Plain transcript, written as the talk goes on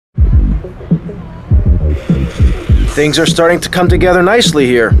Things are starting to come together nicely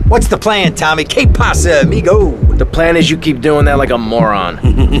here. What's the plan, Tommy? Que pasa, amigo? The plan is you keep doing that like a moron.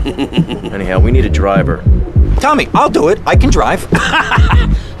 Anyhow, we need a driver. Tommy, I'll do it. I can drive.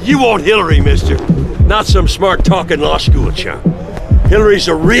 You want Hillary, mister. Not some smart-talking law school chump. Hillary's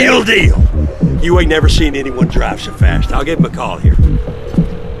a real deal. You ain't never seen anyone drive so fast. I'll give him a call here.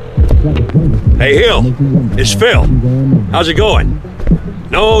 Hey, Hill. It's Phil. How's it going?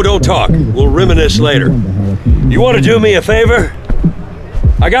 No, don't talk. We'll reminisce later. You want to do me a favor?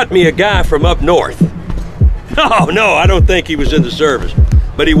 I got me a guy from up north. Oh, no, I don't think he was in the service.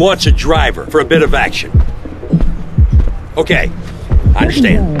 But he wants a driver for a bit of action. Okay, I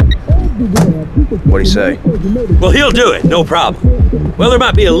understand. What'd he say? Well, he'll do it, no problem. Well, there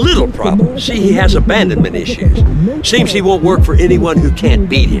might be a little problem. See, he has abandonment issues. Seems he won't work for anyone who can't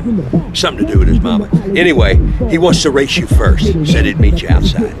beat him. Something to do with his mama. Anyway, he wants to race you first. Said he'd meet you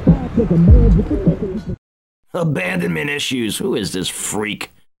outside. Abandonment issues. Who is this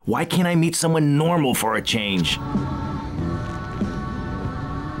freak? Why can't I meet someone normal for a change?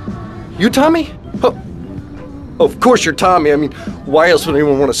 You Tommy? Oh, of course you're Tommy. I mean, why else would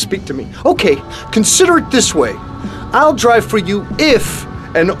anyone want to speak to me? Okay, consider it this way. I'll drive for you if,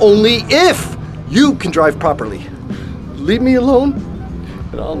 and only if, you can drive properly. Leave me alone,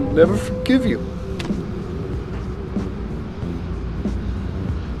 and I'll never forgive you.